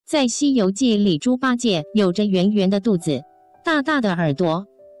在《西游记》里，猪八戒有着圆圆的肚子，大大的耳朵，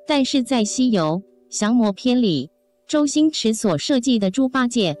但是在《西游降魔篇》里，周星驰所设计的猪八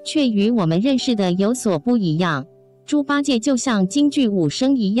戒却与我们认识的有所不一样。猪八戒就像京剧武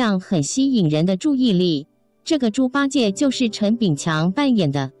生一样很吸引人的注意力。这个猪八戒就是陈炳强扮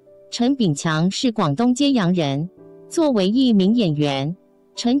演的。陈炳强是广东揭阳人，作为一名演员，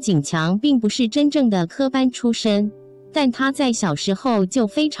陈锦强并不是真正的科班出身，但他在小时候就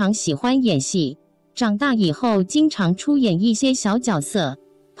非常喜欢演戏，长大以后经常出演一些小角色，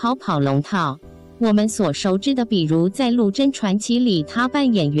跑跑龙套。我们所熟知的比如在《陆贞传奇》里他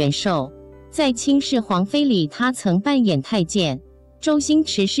扮演元寿，在《倾世皇妃》里他曾扮演太监。周星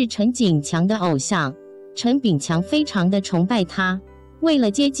驰是陈景强的偶像，陈炳强非常的崇拜他。为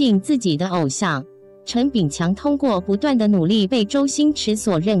了接近自己的偶像，陈炳强通过不断的努力被周星驰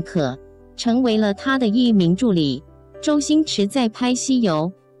所认可，成为了他的一名助理。周星驰在拍《西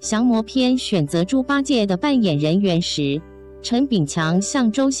游降魔篇》选择猪八戒的扮演人员时，陈炳强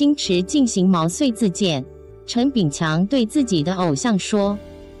向周星驰进行毛遂自荐。陈炳强对自己的偶像说，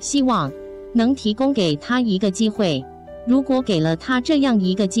希望能提供给他一个机会，如果给了他这样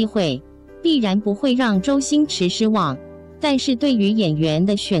一个机会，必然不会让周星驰失望。但是对于演员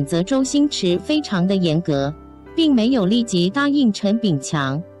的选择周星驰非常的严格，并没有立即答应陈炳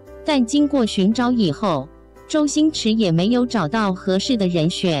强。但经过寻找以后，周星驰也没有找到合适的人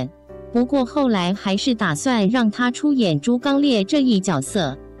选，不过后来还是打算让他出演猪刚烈这一角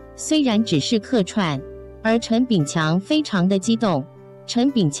色，虽然只是客串。而陈炳强非常的激动。陈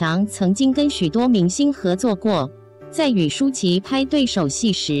炳强曾经跟许多明星合作过，在与舒淇拍对手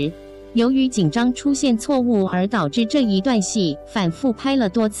戏时，由于紧张出现错误而导致这一段戏反复拍了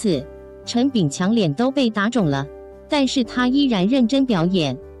多次，陈炳强脸都被打肿了，但是他依然认真表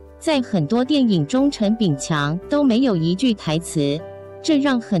演。在很多电影中，陈炳强都没有一句台词，这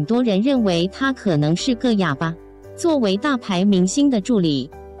让很多人认为他可能是个哑巴。作为大牌明星的助理，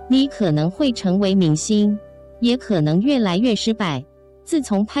你可能会成为明星，也可能越来越失败。自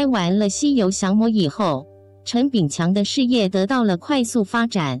从拍完了《西游降魔》以后，陈炳强的事业得到了快速发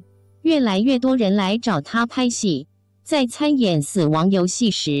展，越来越多人来找他拍戏。在参演死亡游戏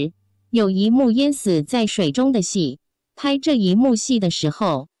时，有一幕淹死在水中的戏，拍这一幕戏的时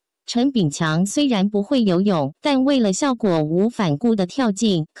候，陈炳强虽然不会游泳，但为了效果无反顾地跳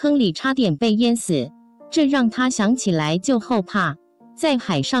进坑里，差点被淹死，这让他想起来就后怕。在《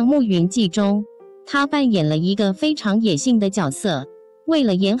海上牧云记》中，他扮演了一个非常野性的角色，为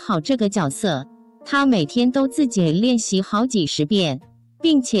了演好这个角色，他每天都自己练习好几十遍，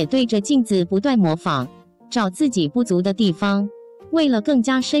并且对着镜子不断模仿，找自己不足的地方。为了更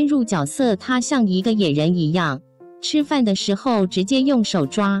加深入角色，他像一个野人一样，吃饭的时候直接用手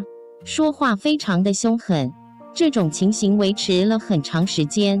抓，说话非常的凶狠。这种情形维持了很长时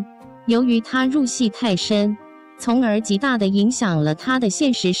间。由于他入戏太深，从而极大地影响了他的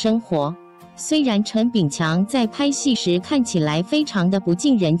现实生活。虽然陈炳强在拍戏时看起来非常的不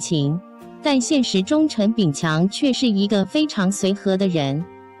近人情，但现实中陈炳强却是一个非常随和的人。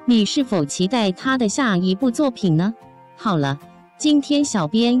你是否期待他的下一部作品呢？好了，今天小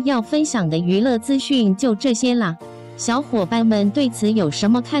编要分享的娱乐资讯就这些啦，小伙伴们对此有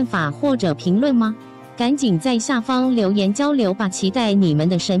什么看法或者评论吗？赶紧在下方留言交流吧，期待你们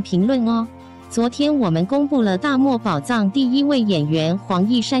的神评论哦。昨天我们公布了大漠宝藏第一位演员黄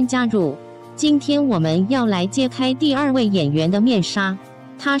奕珊加入，今天我们要来揭开第二位演员的面纱，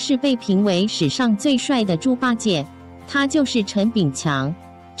他是被评为史上最帅的猪八戒，他就是陈炳强。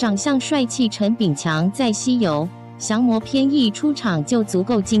长相帅气，陈炳强在《西游降魔篇》一出场就足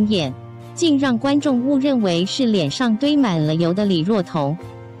够惊艳，竟让观众误认为是脸上堆满了油的李若彤，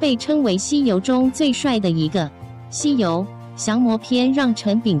被称为西游中最帅的一个。《西游降魔篇》让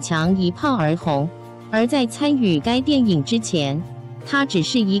陈炳强一炮而红，而在参与该电影之前，他只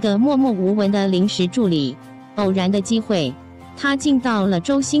是一个默默无闻的临时助理。偶然的机会，他进到了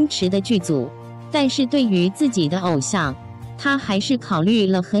周星驰的剧组，但是对于自己的偶像，他还是考虑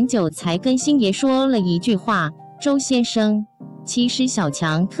了很久，才跟星爷说了一句话：周先生，其实小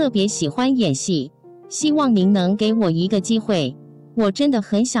强特别喜欢演戏，希望您能给我一个机会，我真的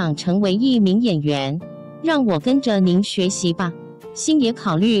很想成为一名演员，让我跟着您学习吧。星爷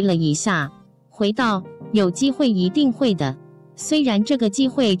考虑了一下，回道：有机会一定会的。虽然这个机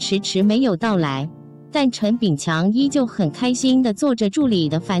会迟迟没有到来，但陈炳强依旧很开心地做着助理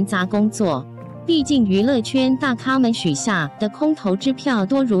的繁杂工作。毕竟娱乐圈大咖们许下的空头支票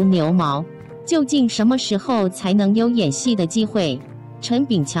多如牛毛，究竟什么时候才能有演戏的机会，陈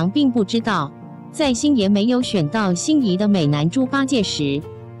炳强并不知道。在星爷没有选到心仪的美男猪八戒时，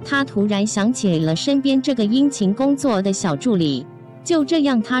他突然想起了身边这个殷勤工作的小助理，就这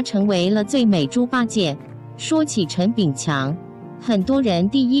样，他成为了最美猪八戒。说起陈炳强，很多人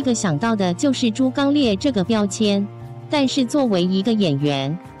第一个想到的就是猪刚烈这个标签，但是作为一个演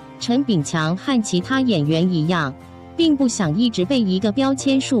员，陈炳强和其他演员一样，并不想一直被一个标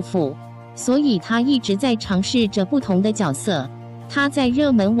签束缚，所以他一直在尝试着不同的角色。他在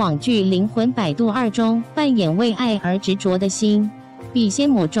热门网剧《灵魂摆渡2》中扮演为爱而执着的心，笔仙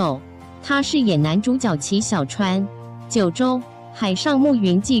魔咒，他饰演男主角齐小川。九州海上牧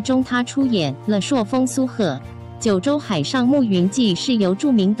云记中，他出演了朔风苏鹤。九州海上牧云记是由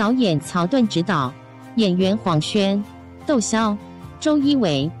著名导演曹盾执导，演员黄轩、窦骁、周一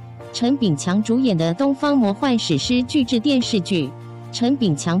围、陈炳强主演的东方魔幻史诗巨制电视剧。陈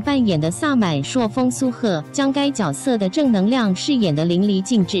炳强扮演的萨满朔风苏鹤将该角色的正能量饰演得淋漓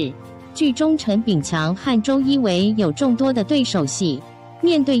尽致。剧中陈炳强和周一围有众多的对手戏，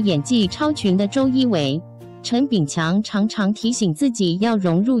面对演技超群的周一围，陈炳强常常提醒自己要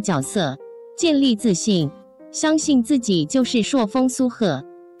融入角色，建立自信，相信自己就是朔风苏鹤。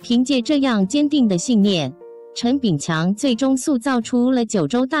凭借这样坚定的信念，陈炳强最终塑造出了九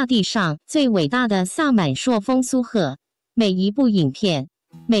州大地上最伟大的萨满朔风苏鹤。每一部影片，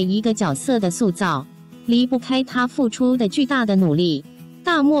每一个角色的塑造，离不开他付出的巨大的努力。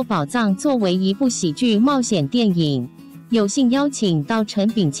大漠宝藏作为一部喜剧冒险电影，有幸邀请到陈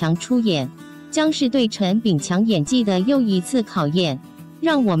炳强出演，将是对陈炳强演技的又一次考验。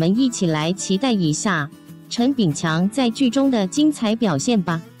让我们一起来期待一下陈炳强在剧中的精彩表现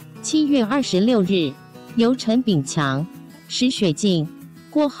吧。7月26日，由陈炳强、石雪净、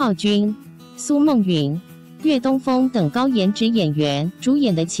郭浩君、苏梦云、岳东风等高颜值演员主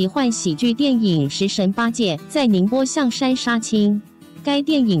演的奇幻喜剧电影《食神八戒》在宁波象山杀青。该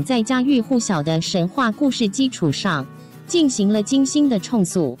电影在家喻户晓的神话故事基础上，进行了精心的重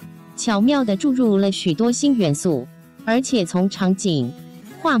塑，巧妙地注入了许多新元素，而且从场景、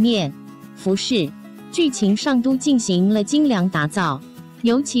画面、服饰、剧情上都进行了精良打造，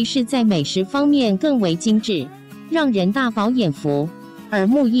尤其是在美食方面更为精致，让人大饱眼福，耳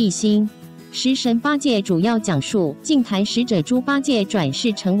目一新。食神八戒主要讲述净坛使者猪八戒转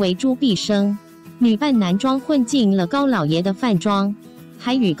世成为猪毕生，女扮男装混进了高老爷的饭庄，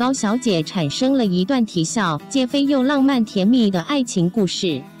还与高小姐产生了一段啼笑皆非又浪漫甜蜜的爱情故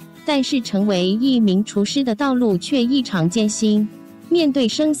事。但是成为一名厨师的道路却异常艰辛，面对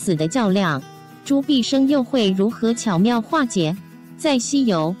生死的较量，猪毕生又会如何巧妙化解？在西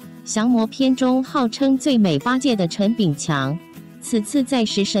游降魔篇中号称最美八戒的陈炳强，此次在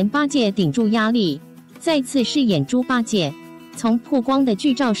食神八戒顶住压力，再次饰演猪八戒。从曝光的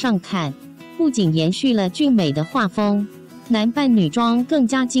剧照上看，不仅延续了俊美的画风，男扮女装更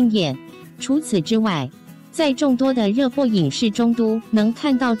加惊艳。除此之外，在众多的热播影视中都能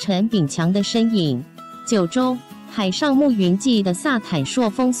看到陈炳强的身影。九州海上牧云记的萨坦朔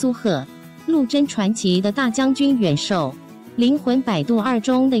风苏鹤，陆贞传奇的大将军元寿，灵魂摆渡2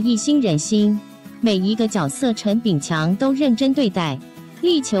中的一心人心，每一个角色陈炳强都认真对待，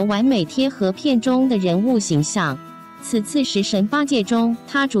力求完美贴合片中的人物形象。此次食神八戒中，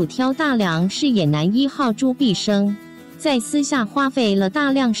他主挑大梁饰演男1号猪毕生，在私下花费了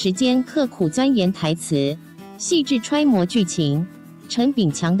大量时间刻苦钻研台词，细致揣摩剧情。陈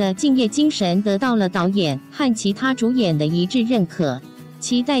炳强的敬业精神得到了导演和其他主演的一致认可，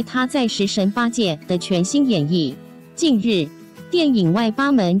期待他在食神八戒的全新演绎。近日，电影外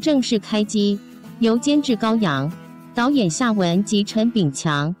八门正式开机，由监制高阳、导演夏文及陈炳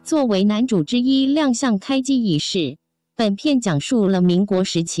强作为男主之一亮相开机仪式。本片讲述了民国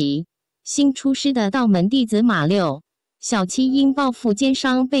时期新出师的道门弟子马六、小七因报复奸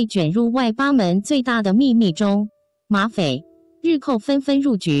商被卷入外八门最大的秘密中，马匪、日寇纷纷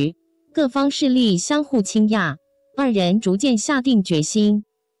入局，各方势力相互倾轧，二人逐渐下定决心，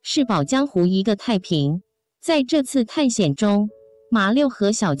誓保江湖一个太平。在这次探险中，马六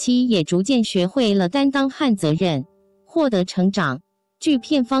和小七也逐渐学会了担当和责任，获得成长。据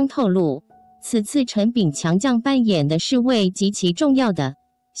片方透露，此次陈炳强将扮演的是位极其重要的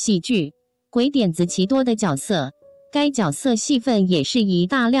喜剧、鬼点子奇多的角色，该角色戏份也是一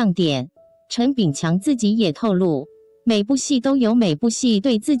大亮点。陈炳强自己也透露，每部戏都有每部戏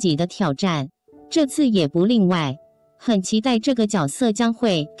对自己的挑战，这次也不例外，很期待这个角色将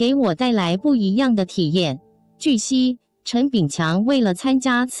会给我带来不一样的体验。据悉，陈炳强为了参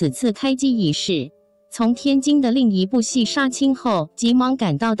加此次开机仪式，从天津的另一部戏杀青后急忙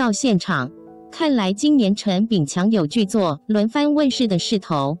赶到现场，看来今年陈炳强有剧作轮番问世的势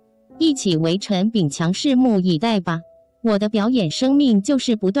头，一起为陈炳强拭目以待吧。我的表演生命就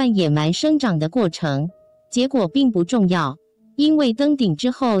是不断野蛮生长的过程，结果并不重要，因为登顶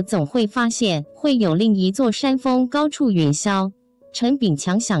之后总会发现会有另一座山峰高处云霄。陈炳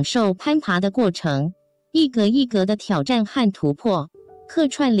强享受攀爬的过程，一格一格的挑战和突破。客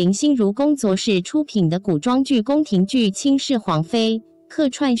串林心如工作室出品的古装剧宫廷剧《倾世皇妃》，客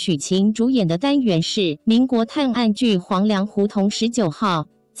串许晴主演的单元是民国探案剧《黄梁胡同19号》，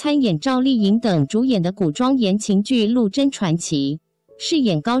参演赵丽颖等主演的古装言情剧《陆贞传奇》，饰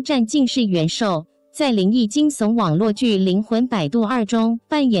演高湛进士元寿，在灵异惊悚网络剧《灵魂摆渡2》中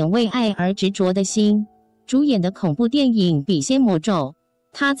扮演为爱而执着的心，主演的恐怖电影《笔仙魔咒》，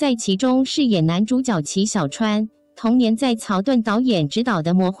他在其中饰演男主角齐小川。同年在曹盾导演执导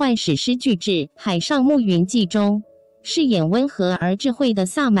的魔幻史诗巨制《海上牧云记》中，饰演温和而智慧的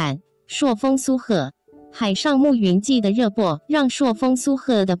萨满朔风苏鹤。《海上牧云记》的热播让朔风苏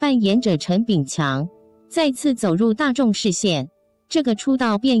鹤的扮演者陈炳强再次走入大众视线。这个出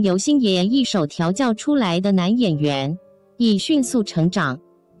道便由星爷一手调教出来的男演员，已迅速成长，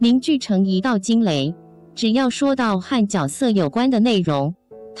凝聚成一道惊雷。只要说到和角色有关的内容，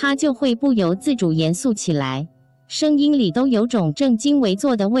他就会不由自主严肃起来。声音里都有种正襟危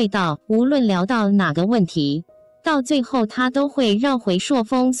坐的味道，无论聊到哪个问题，到最后他都会绕回朔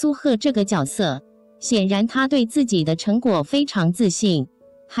风苏鹤这个角色。显然他对自己的成果非常自信。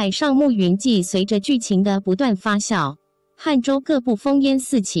海上牧云记随着剧情的不断发酵，汉州各部烽烟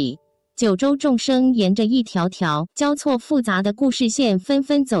四起，九州众生沿着一条条交错复杂的故事线纷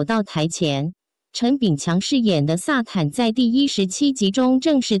纷走到台前。陈炳强饰演的萨坦在第17集中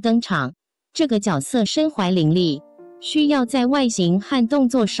正式登场。这个角色身怀灵力，需要在外形和动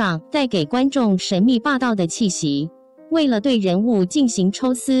作上带给观众神秘霸道的气息。为了对人物进行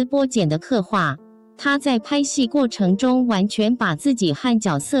抽丝剥茧的刻画，他在拍戏过程中完全把自己和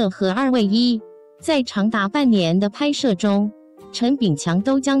角色合二为一。在长达半年的拍摄中，陈炳强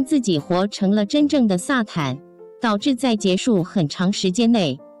都将自己活成了真正的萨坦，导致在结束很长时间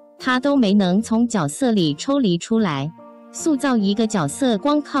内，他都没能从角色里抽离出来。塑造一个角色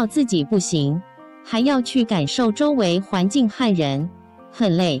光靠自己不行，还要去感受周围环境和人，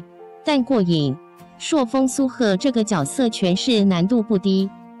很累，但过瘾。朔风苏鹤这个角色诠释难度不低，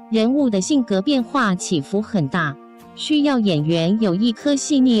人物的性格变化起伏很大，需要演员有一颗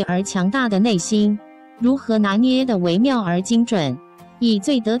细腻而强大的内心，如何拿捏得微妙而精准，以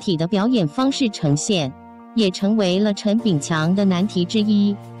最得体的表演方式呈现，也成为了陈炳强的难题之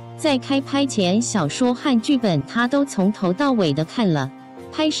一。在开拍前，小说和剧本他都从头到尾的看了。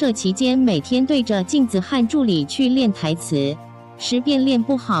拍摄期间，每天对着镜子和助理去练台词，10遍练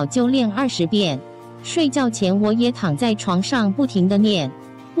不好就练20遍。睡觉前我也躺在床上不停地念。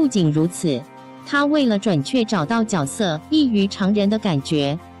不仅如此，他为了准确找到角色异于常人的感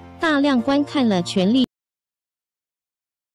觉，大量观看了《权力》